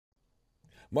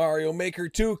Mario Maker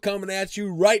 2 coming at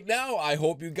you right now. I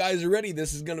hope you guys are ready.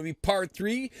 This is going to be part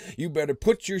 3. You better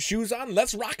put your shoes on.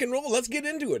 Let's rock and roll. Let's get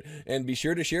into it. And be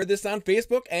sure to share this on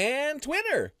Facebook and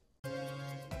Twitter.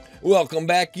 Welcome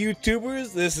back,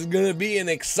 YouTubers. This is going to be an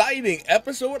exciting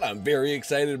episode. I'm very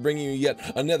excited to bring you yet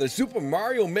another Super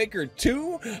Mario Maker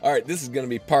 2. All right, this is going to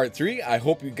be part 3. I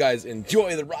hope you guys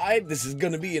enjoy the ride. This is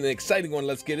going to be an exciting one.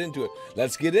 Let's get into it.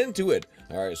 Let's get into it.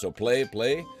 All right, so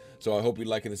play. So I hope you're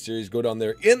liking the series. Go down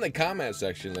there in the comment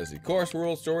section. Let's see. Chorus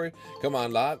World story. Come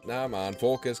on, lot. Now I'm on.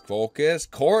 Focus.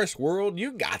 Chorus World.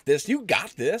 You got this.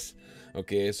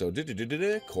 Okay, so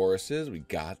choruses, we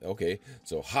got, okay,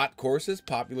 so hot courses,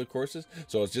 popular courses,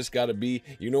 so it's just got to be,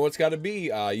 you know, it's got to be,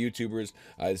 YouTubers,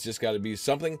 it's just got to be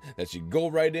something that you go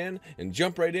right in and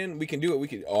jump right in. We can do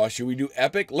it. Oh, should we do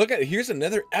epic? Look at it. Here's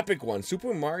another epic one.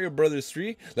 Super Mario Brothers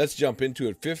 3. Let's jump into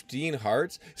it. 15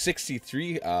 hearts,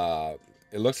 63,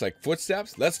 it looks like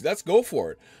footsteps. Let's go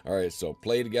for it. All right, so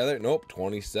play together. Nope,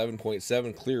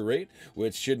 27.7 clear rate,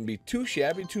 which shouldn't be too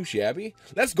shabby.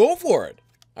 Let's go for it.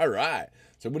 All right,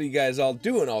 so what are you guys all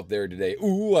doing out there today?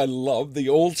 Ooh, I love the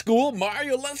old school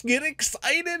Mario. Let's get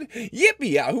excited.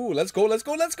 Yippee yahoo. Let's go.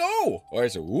 All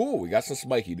right, so ooh, we got some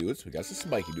spiky dudes. All right,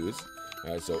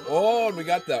 so we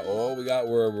got that. Oh,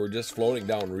 we're just floating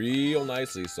down real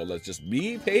nicely. So let's just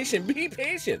be patient.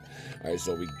 All right,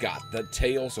 so we got the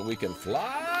tail so we can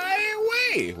fly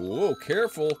away. Whoa,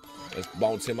 careful. Let's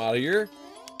bounce him out of here.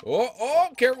 Oh,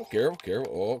 careful.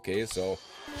 Okay, so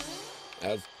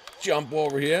let's jump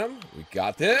over him. We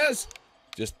got this.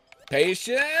 Just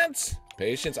patience.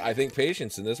 I think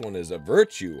patience in this one is a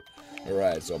virtue. All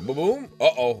right, so boom.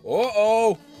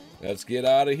 Uh-oh. Let's get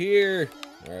out of here.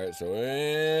 All right, so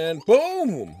and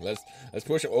boom. Let's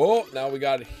push it. Oh, now we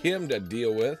got him to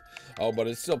deal with. Oh, but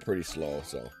it's still pretty slow.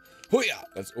 So, hoo-yah.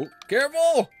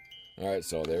 Careful. All right,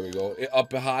 so there we go.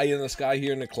 Up high in the sky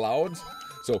here in the clouds.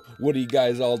 So what are you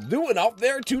guys all doing out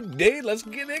there today? Let's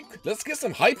get it. Let's get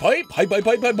some hype. Whoop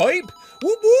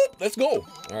whoop. Let's go.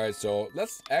 All right, so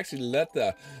let's actually let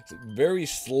the very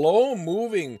slow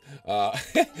moving. I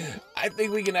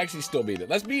think we can actually still beat it.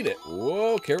 Let's beat it.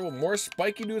 Whoa, careful. More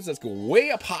spiky dudes. Let's go way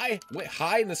up high, way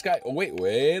high in the sky. Oh wait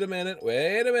a minute.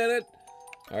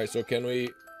 All right, so can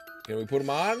we put them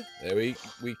on? There we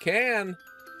can.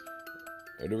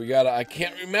 Or do we gotta? I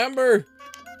can't remember.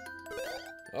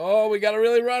 Oh, we gotta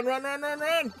really run. All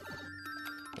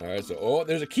right, so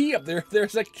there's a key up there.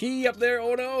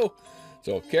 Oh no.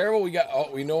 So careful.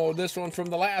 We know this one from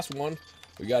the last one.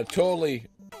 We gotta totally.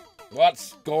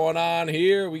 What's going on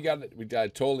here? We gotta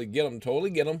totally get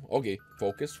them. Okay,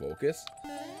 focus. All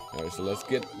right, so let's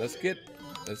get. We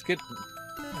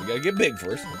gotta get big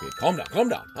first. Okay, calm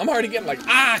down. I'm already getting like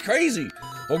crazy.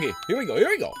 Okay, here we go. Here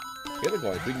we go. We can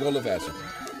go a little faster.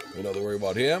 We don't have to worry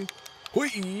about him.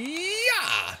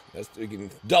 Yeah, we can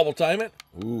double time it.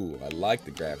 Ooh, I like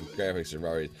the graphics. Graphics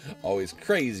are always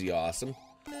crazy awesome.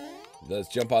 Let's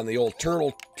jump on the old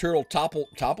turtle topple.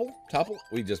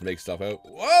 We just make stuff out.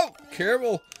 Whoa,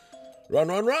 careful.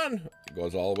 Run. It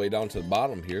goes all the way down to the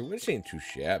bottom here, which ain't too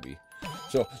shabby.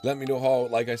 So let me know how,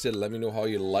 like I said, let me know how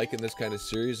you're liking this kind of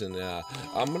series, and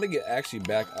I'm gonna get actually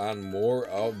back on more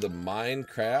of the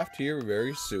Minecraft here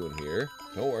very soon here.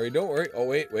 Don't worry. Oh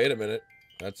wait a minute.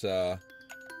 That's can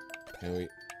we?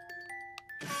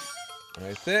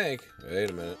 I think. Wait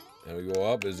a minute. Can we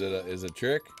go up? Is it a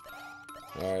trick?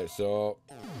 All right. So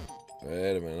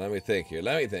wait a minute. Let me think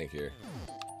here.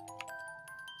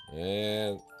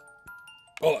 And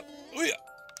hold on. Oh yeah.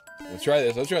 Let's try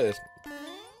this.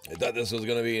 I thought this was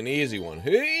gonna be an easy one.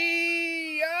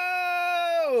 Hey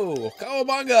yo!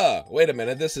 Cowabunga! Wait a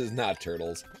minute. This is not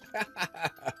turtles.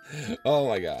 Oh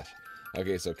my gosh.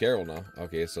 Okay. So careful now.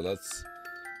 Okay. So let's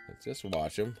just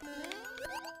watch him.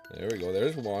 There we go.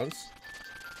 There's once.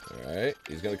 All right.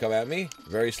 He's going to come at me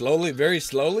very slowly.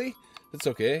 It's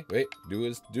okay. Wait.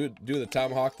 Do the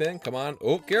tomahawk thing. Come on.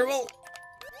 Oh, careful.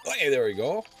 Okay, there we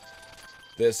go.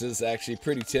 This is actually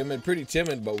pretty timid,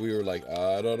 but we were like,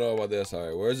 I don't know about this. All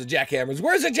right. Where's the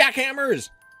jackhammers?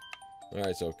 All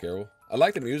right. So careful. I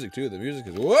like the music too. The music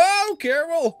is, whoa,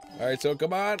 careful. All right. So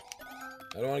come on.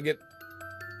 I don't want to get,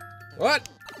 what?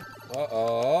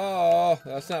 Uh-oh,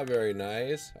 that's not very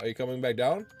nice. Are you coming back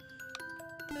down?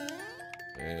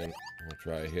 And we'll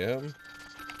try him.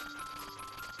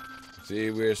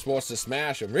 See, we're supposed to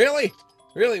smash him. Really?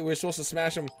 We're supposed to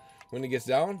smash him when he gets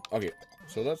down? Okay,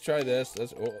 so let's try this.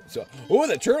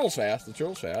 The turtle's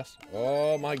fast.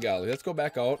 Oh my golly. Let's go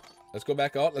back out. Let's go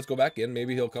back in.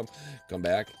 Maybe he'll come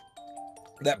back.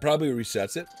 That probably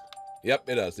resets it. Yep,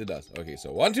 it does. Okay,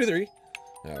 so 1, 2, 3.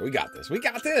 All right, we got this.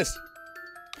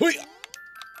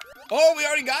 Oh, we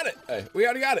already got it. Hey, we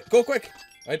already got it. Go quick.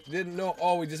 I didn't know.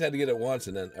 Oh, we just had to get it once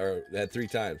and then, or had 3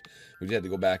 times. We just had to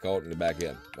go back out and back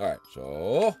in. All right,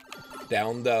 so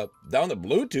down the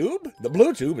blue tube. The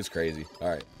blue tube is crazy. All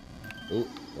right. Ooh,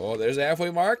 oh, there's the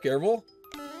halfway mark. Careful.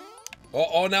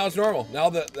 Oh, now it's normal. Now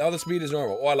the speed is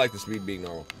normal. Oh, I like the speed being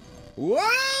normal.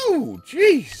 Whoa,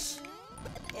 jeez.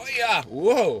 Oh yeah.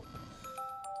 Whoa.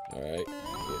 All right.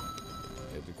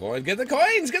 Get the coins. Get the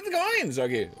coins. Get the coins.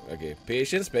 Okay. Okay.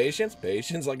 Patience. Patience.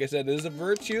 Patience. Like I said, this is a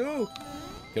virtue.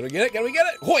 Can we get it? Can we get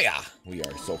it? Oh yeah. We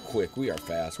are so quick. We are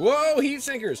fast. Whoa, heat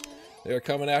sinkers. They're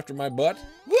coming after my butt.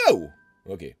 Whoa.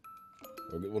 Okay.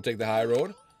 We'll take the high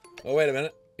road. Oh, wait a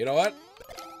minute. You know what?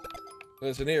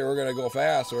 Listen here. We're going to go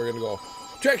fast. So we're going to go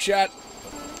trick shot.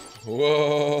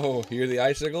 Whoa. Hear the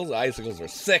icicles? The icicles are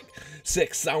sick.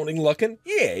 Sick sounding looking.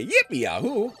 Yeah. Yippee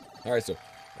yahoo. All right. So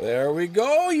there we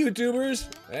go, YouTubers.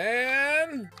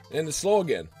 And the slow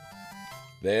again.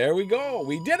 There we go.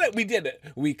 We did it. We did it.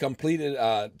 We completed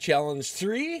challenge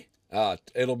 3.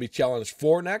 It'll be challenge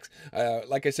 4 next.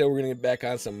 Like I said, we're going to get back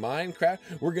on some Minecraft.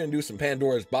 We're going to do some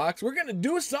Pandora's Box. We're going to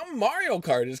do some Mario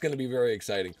Kart. It's going to be very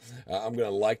exciting. I'm going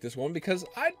to like this one because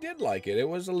I did like it. It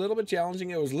was a little bit challenging.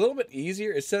 It was a little bit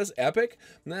easier. It says epic.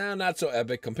 Nah, not so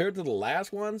epic compared to the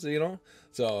last ones, you know.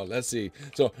 So let's see.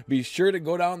 So be sure to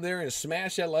go down there and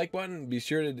smash that like button. Be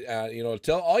sure to,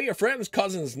 tell all your friends,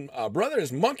 cousins,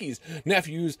 brothers, monkeys,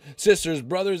 nephews, sisters,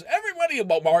 brothers, everybody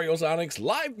about MARIOSONIC's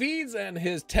live feeds and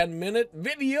his 10-minute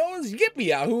videos. Yippee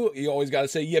yahoo! You always got to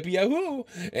say yippee yahoo!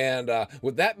 And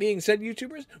with that being said,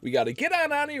 YouTubers, we got to get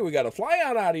on out of here. We got to fly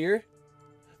on out of here.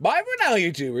 Bye for now,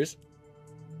 YouTubers.